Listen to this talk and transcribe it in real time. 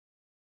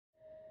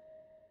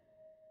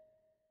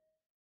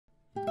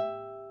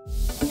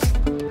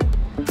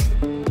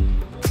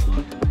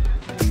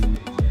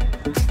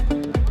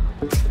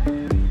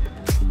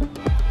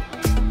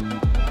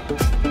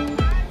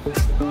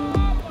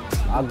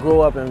I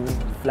grew up in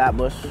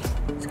Flatbush.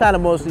 It's kind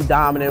of mostly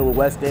dominant with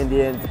West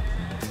Indians.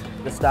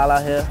 The style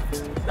out here,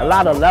 a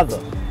lot of leather,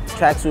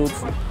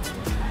 tracksuits,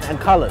 and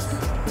colors,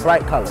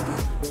 bright colors.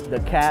 The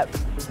cap,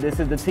 this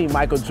is the team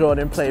Michael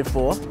Jordan played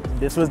for.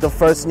 This was the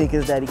first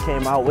sneakers that he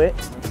came out with.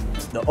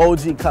 The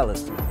OG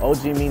colors.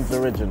 OG means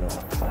original.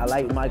 I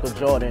like Michael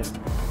Jordan.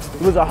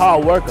 He was a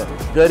hard worker.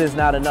 Good is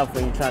not enough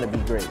when you're trying to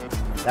be great.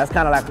 That's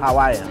kind of like how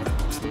I am.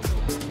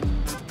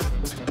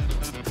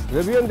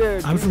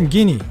 I'm from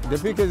Guinea.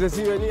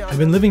 I've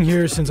been living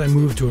here since I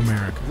moved to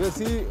America.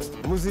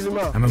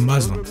 I'm a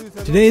Muslim.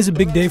 Today is a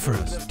big day for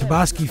us,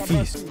 Tabaski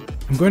feast.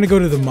 I'm going to go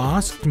to the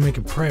mosque to make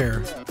a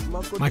prayer.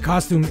 My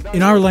costume,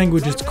 in our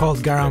language, it's called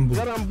garambu.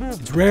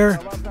 It's rare,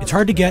 it's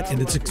hard to get,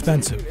 and it's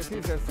expensive.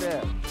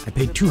 I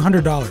paid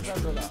 $200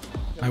 for it.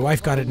 My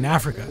wife got it in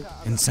Africa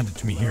and sent it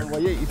to me here.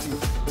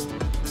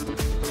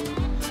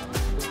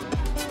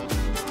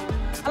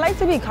 I like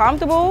to be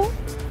comfortable,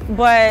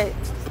 but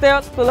still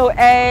a little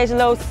edge, a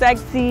little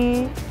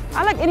sexy.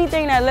 I like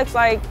anything that looks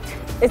like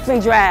it's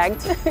been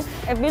dragged.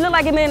 If you look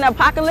like it's in an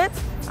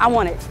apocalypse, I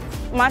want it.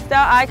 My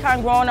style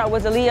icon growing up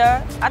was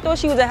Aaliyah. I thought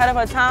she was ahead of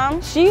her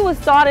time. She was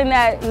starting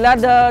that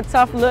leather,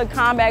 tough look,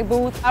 combat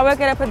boots. I work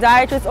at a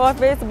podiatrist's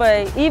office,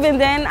 but even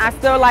then, I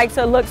still like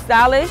to look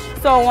stylish.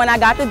 So when I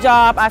got the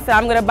job, I said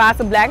I'm gonna buy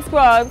some black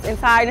scrubs and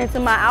tie it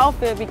into my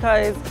outfit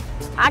because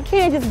I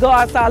can't just go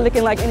outside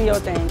looking like any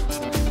old thing.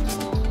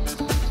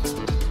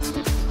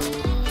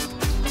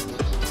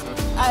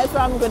 I'm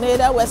from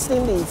Grenada, West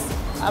Indies.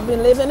 I've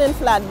been living in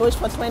Flatbush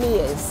for 20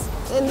 years.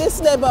 In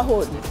this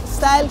neighborhood,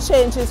 style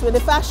changes with the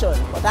fashion,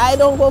 but I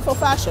don't go for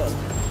fashion.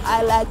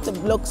 I like to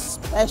look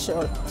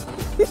special.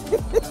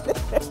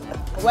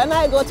 When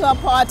I go to a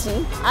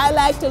party, I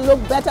like to look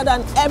better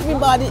than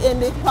everybody in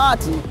the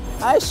party.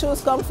 My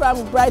shoes come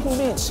from Brighton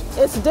Beach.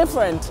 It's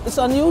different, it's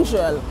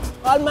unusual.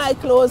 All my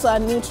clothes are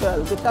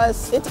neutral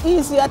because it's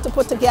easier to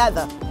put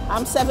together.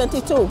 I'm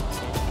 72.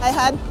 I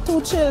had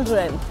 2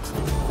 children,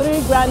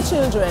 3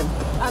 grandchildren,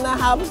 and I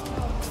have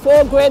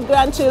 4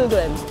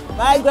 great-grandchildren.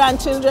 My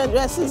grandchildren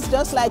dresses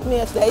just like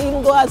me. They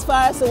even go as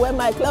far as to wear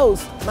my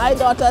clothes. My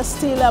daughter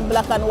steal her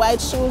black and white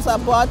shoes I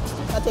bought.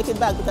 I take it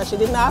back because she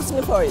didn't ask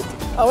me for it.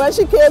 And when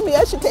she came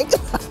here, she take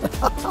it back.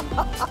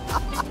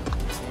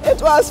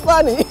 It was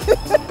funny.